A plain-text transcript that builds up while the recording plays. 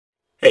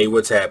Hey,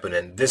 what's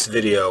happening? This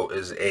video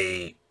is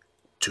a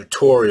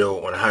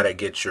tutorial on how to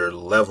get your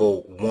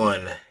level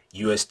 1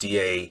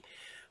 USDA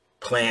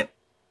plant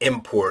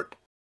import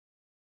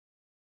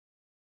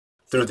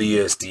through the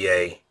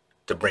USDA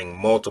to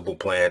bring multiple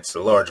plants,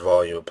 a large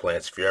volume of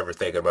plants, if you're ever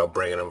thinking about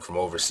bringing them from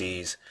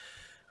overseas.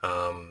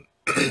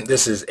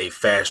 This is a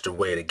faster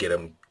way to get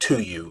them to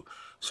you,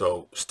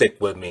 so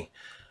stick with me.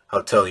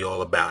 I'll tell you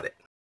all about it.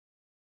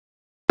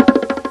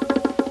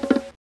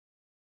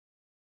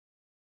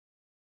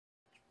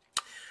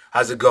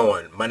 How's it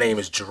going? My name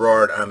is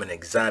Gerard. I'm an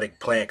exotic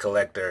plant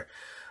collector.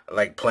 I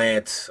like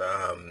plants.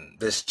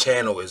 This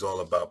channel is all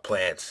about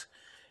plants.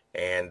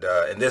 And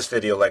in this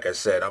video, like I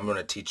said, I'm going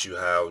to teach you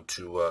how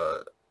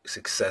to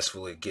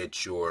successfully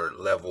get your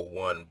level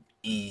 1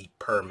 E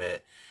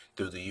permit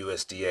through the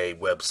USDA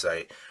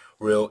website.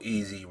 Real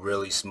easy,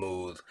 really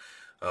smooth.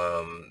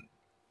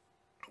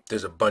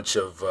 There's a bunch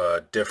of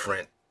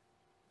different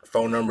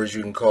phone numbers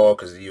you can call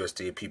because the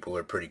USDA people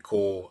are pretty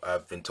cool.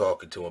 I've been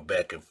talking to them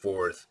back and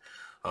forth.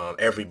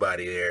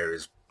 Everybody there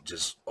is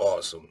just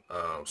awesome.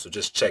 So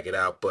just check it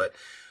out. But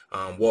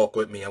walk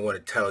with me. I want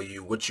to tell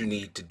you what you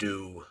need to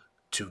do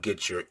to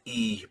get your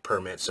E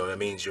permit. So that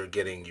means you're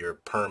getting your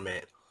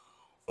permit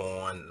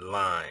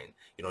online.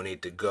 You don't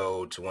need to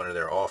go to one of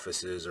their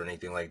offices or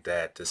anything like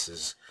that. This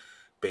is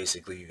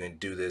basically, you can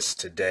do this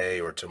today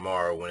or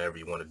tomorrow, whenever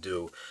you want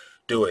to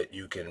do it.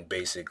 You can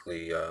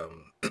basically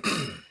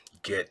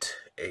get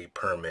a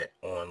permit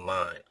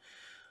online.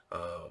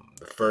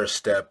 The first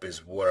step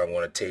is what I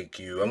want to take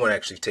you. I'm going to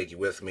actually take you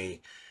with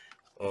me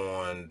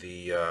on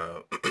the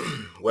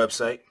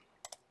website.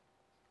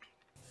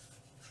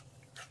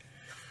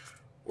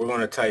 We're going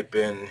to type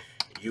in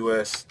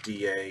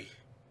USDA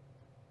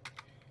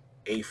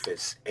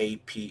APHIS,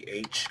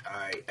 APHIS,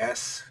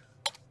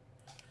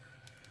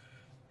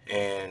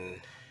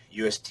 and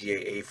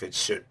USDA APHIS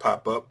should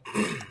pop up.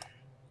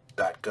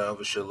 .gov.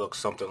 It should look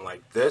something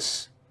like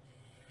this.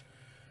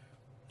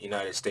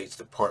 United States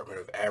Department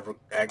of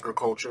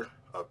Agriculture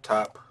up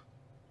top.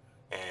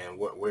 And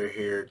what we're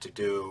here to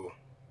do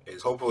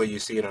is, hopefully you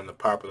see it on the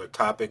popular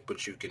topic,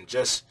 but you can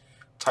just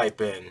type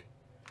in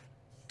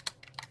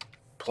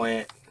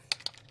plant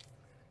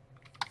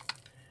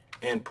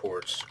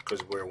imports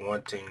because we're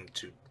wanting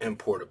to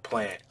import a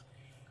plant.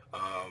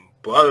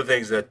 But other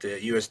things that the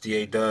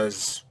USDA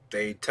does,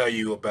 they tell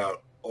you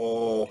about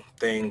all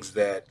things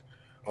that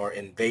are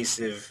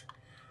invasive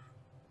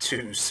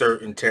to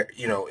certain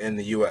in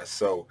the US.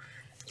 So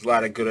there's a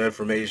lot of good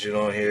information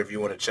on here if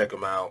you want to check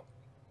them out.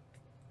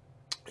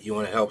 You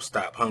want to help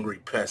stop hungry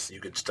pests,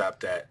 you can stop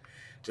that.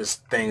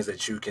 Just things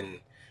that you can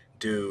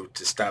do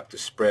to stop the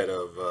spread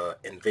of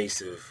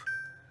invasive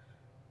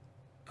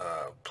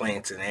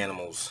plants and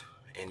animals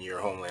in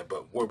your homeland.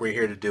 But what we're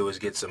here to do is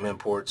get some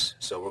imports.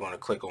 So we're going to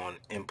click on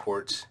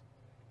imports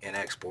and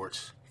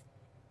exports.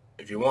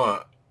 If you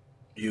want,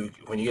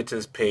 when you get to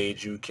this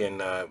page, you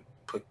can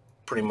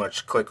pretty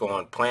much click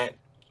on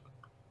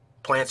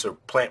plants or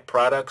plant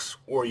products,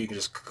 or you can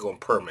just click on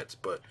permits.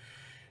 But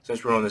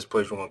since we're on this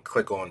page, we're going to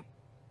click on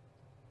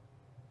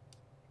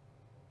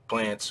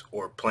plants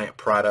or plant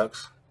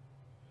products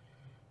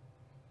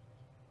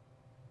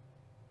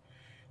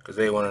because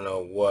they want to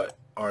know what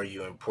are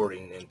you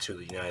importing into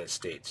the United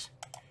States.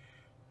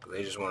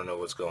 They just want to know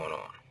what's going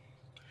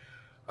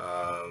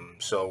on.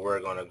 So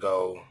we're going to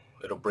go,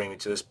 it'll bring me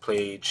to this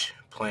page,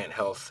 plant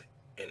health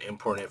and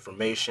import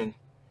information.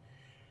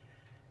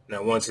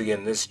 Now once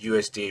again, this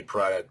USDA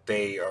product,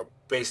 they are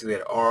basically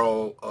at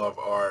all of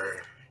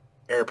our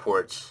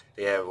airports.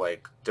 They have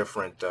like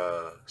different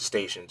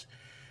stations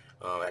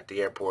at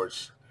the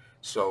airports.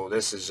 So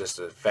this is just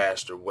a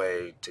faster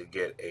way to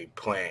get a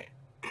plant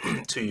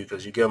to you,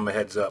 because you give them a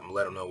heads up and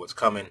let them know what's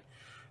coming,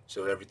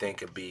 so everything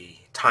can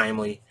be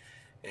timely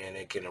and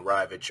it can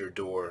arrive at your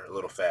door a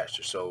little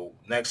faster. So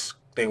next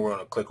thing we're going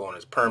to click on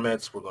is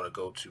permits. We're going to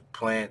go to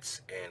plants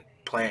and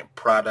plant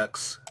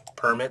products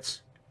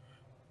permits.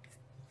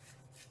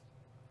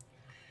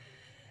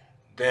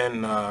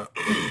 Then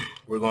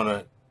we're going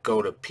to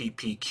go to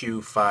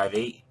PPQ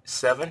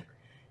 587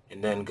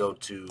 and then go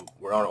to,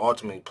 we're on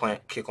ultimately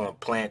click on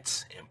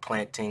plants and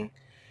planting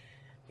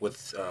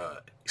with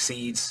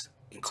seeds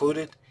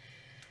included.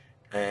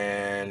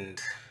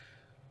 And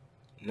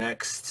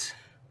next,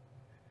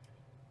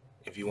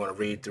 if you want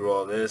to read through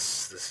all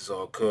this is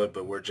all good,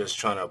 but we're just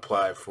trying to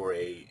apply for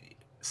a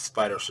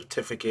spider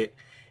certificate.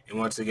 And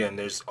once again,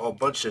 there's a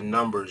bunch of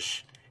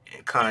numbers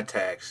and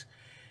contacts.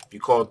 If you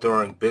call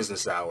during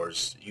business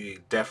hours, you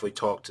definitely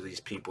talk to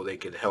these people. They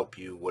can help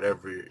you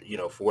whatever,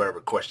 for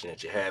whatever question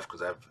that you have,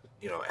 because I've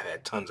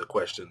had tons of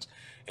questions,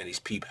 and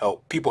these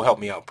people help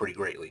me out pretty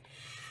greatly.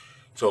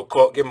 So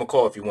give them a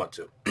call if you want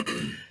to.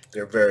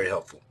 They're very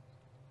helpful.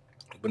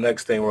 The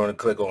next thing we're going to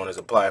click on is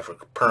apply for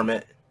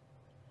permit.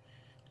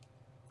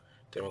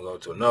 Then we'll go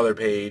to another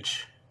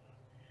page,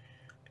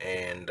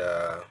 and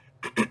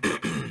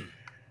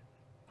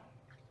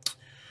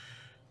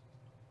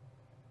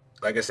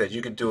like I said,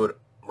 you can do it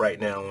right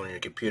now on your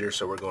computer.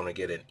 So we're going to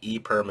get an E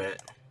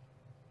permit.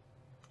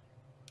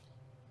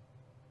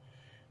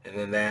 and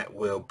then that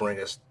will bring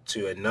us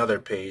to another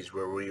page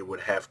where we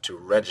would have to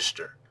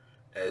register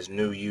as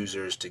new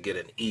users to get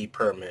an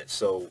e-permit.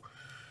 So,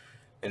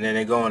 and then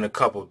they go in a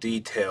couple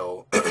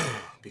detail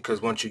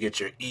because once you get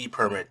your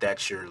e-permit,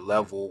 that's your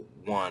level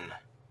 1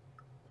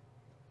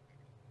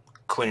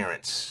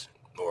 clearance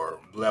or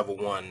level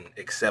 1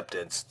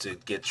 acceptance to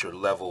get your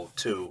level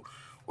 2,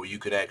 where you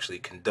could actually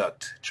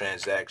conduct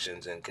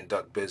transactions and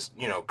conduct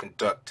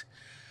conduct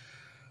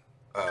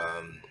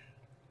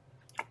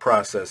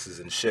processes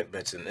and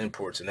shipments and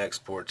imports and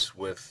exports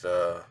with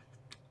the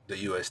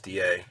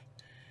USDA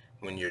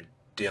when you're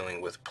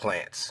dealing with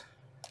plants.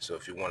 So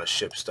if you want to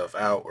ship stuff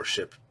out or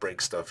bring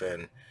stuff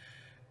in,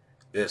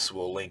 this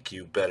will link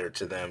you better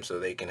to them so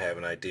they can have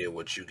an idea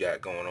what you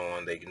got going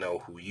on. They can know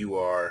who you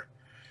are,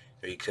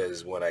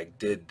 because when I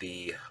did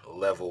the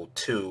level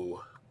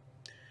 2,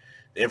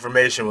 the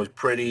information was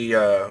pretty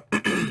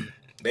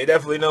they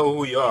definitely know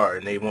who you are,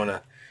 and they want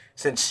to,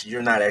 since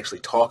you're not actually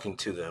talking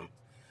to them,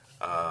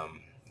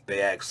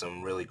 they ask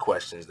some really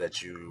questions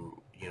that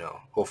you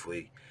know,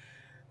 hopefully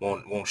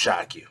won't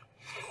shock you,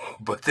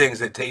 but things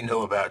that they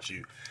know about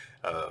you,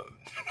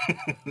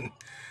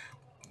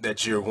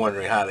 that you're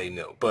wondering how they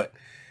know. But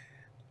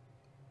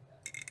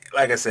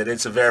like I said,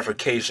 it's a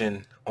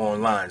verification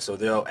online, so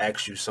they'll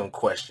ask you some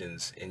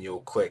questions and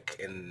you'll click,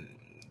 and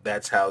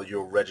that's how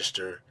you'll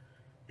register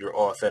your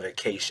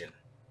authentication.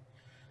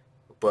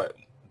 But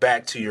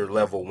back to your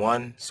level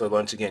 1. So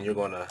once again, you're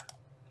going to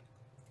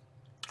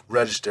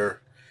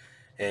register,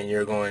 and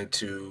you're going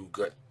to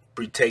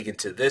be taken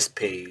to this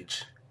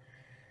page,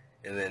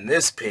 and then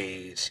this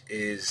page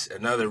is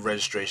another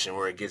registration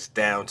where it gets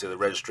down to the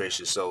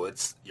registration. So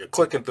you're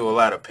clicking through a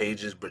lot of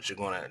pages, but you're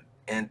going to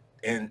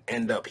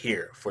end up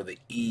here for the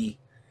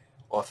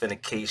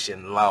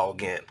authentication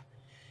login,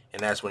 and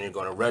that's when you're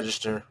going to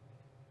register.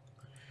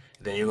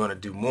 Then you're going to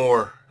do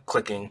more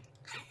clicking,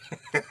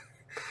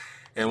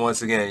 and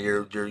once again,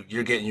 you're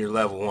getting your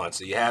level 1.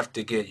 So you have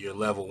to get your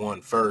level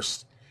 1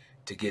 first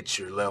to get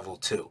your level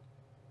 2.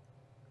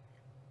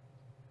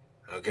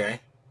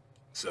 Okay,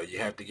 so you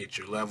have to get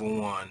your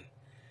level 1,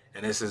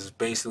 and this is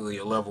basically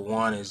a level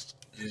 1 is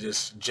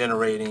just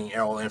generating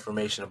all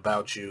information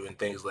about you and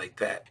things like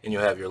that. And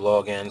you'll have your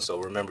login, so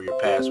remember your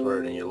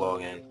password and your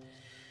login.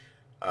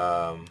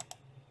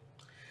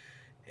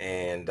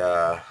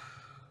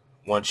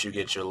 Once you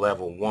get your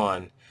level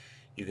 1,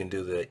 you can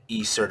do the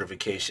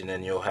e-certification,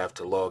 and you'll have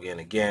to log in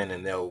again,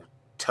 and they'll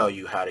tell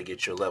you how to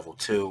get your level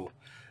 2.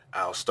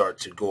 I'll start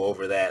to go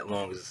over that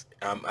long as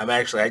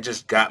I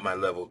just got my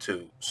level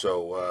 2.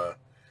 So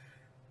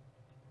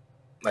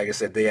like I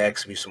said, they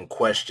asked me some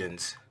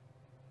questions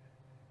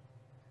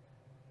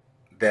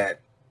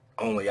that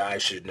only I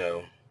should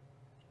know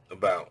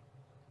about,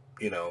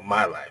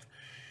 my life.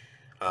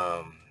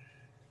 And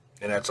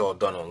that's all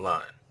done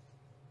online.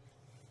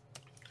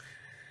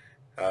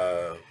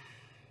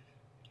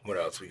 What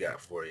else we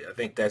got for you? I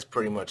think that's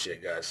pretty much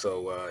it, guys.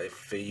 So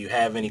if you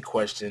have any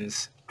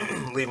questions,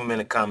 leave them in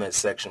the comment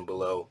section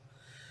below.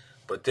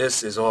 But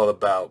this is all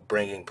about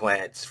bringing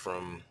plants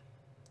from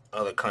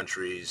other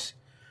countries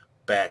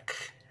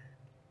back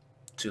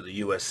to the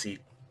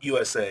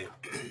USA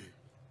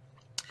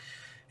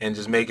and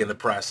just making the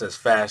process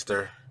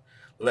faster,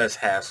 less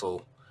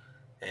hassle,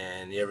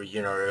 and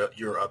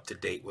you're up to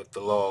date with the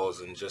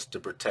laws and just the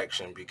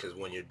protection, because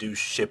when you do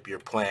ship your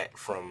plant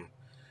from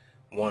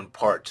one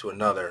part to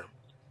another,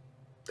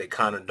 they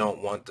kind of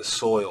don't want the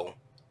soil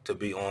to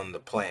be on the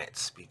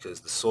plants,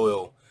 because the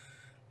soil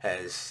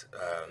has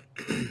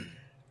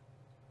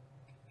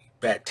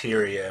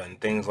bacteria and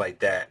things like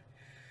that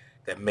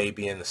may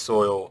be in the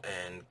soil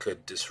and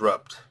could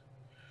disrupt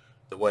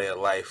the way of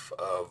life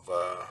of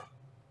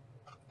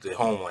the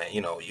homeland,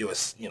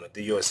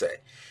 the USA.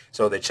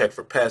 So they check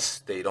for pests.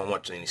 They don't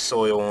want any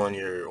soil on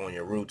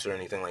your roots or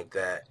anything like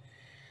that,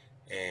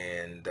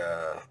 and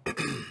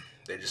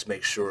they just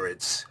make sure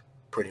it's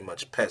pretty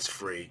much pest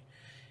free,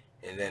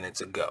 and then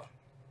it's a go.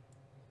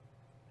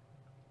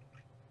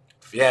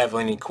 If you have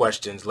any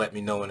questions, let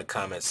me know in the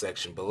comment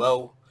section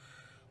below.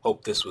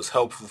 Hope this was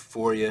helpful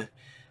for you.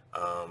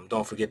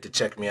 Don't forget to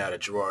check me out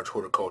at Gerard's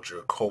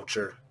Horticulture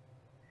Culture,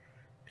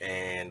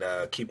 and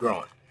keep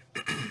growing.